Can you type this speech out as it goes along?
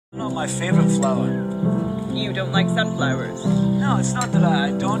Not my favorite flower. You don't like sunflowers? No, it's not that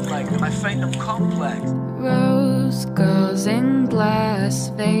I don't like them. I find them complex. Rose girls in glass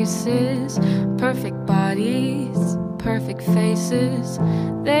vases, perfect bodies, perfect faces.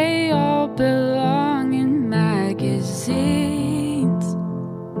 They all belong in magazines.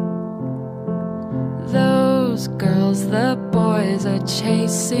 Those girls the boys are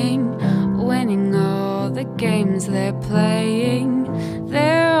chasing, winning all the games they're playing.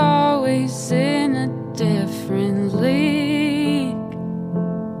 They're always in a different league,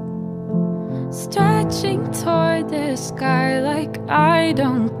 stretching toward the sky like I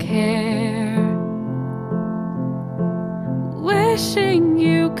don't care, wishing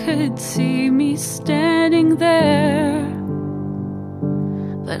you could see me standing there.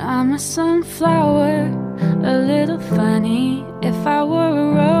 But I'm a sunflower, a little funny. If I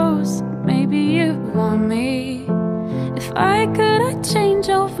were a rose, maybe you'd want me. If I could, I'd change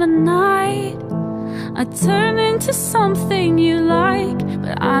overnight. I'd turn into something you like.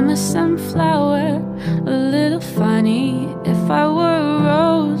 But I'm a sunflower, a little funny. If I were a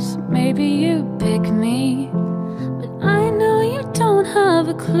rose, maybe you'd pick me. But I know you don't have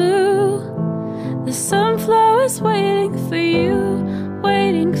a clue. The sunflower's waiting for you,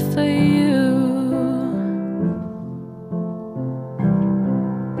 waiting for you.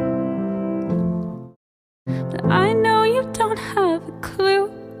 But I know you don't have a clue.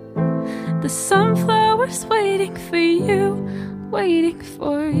 The sunflower's waiting for you, waiting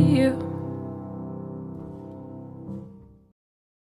for you.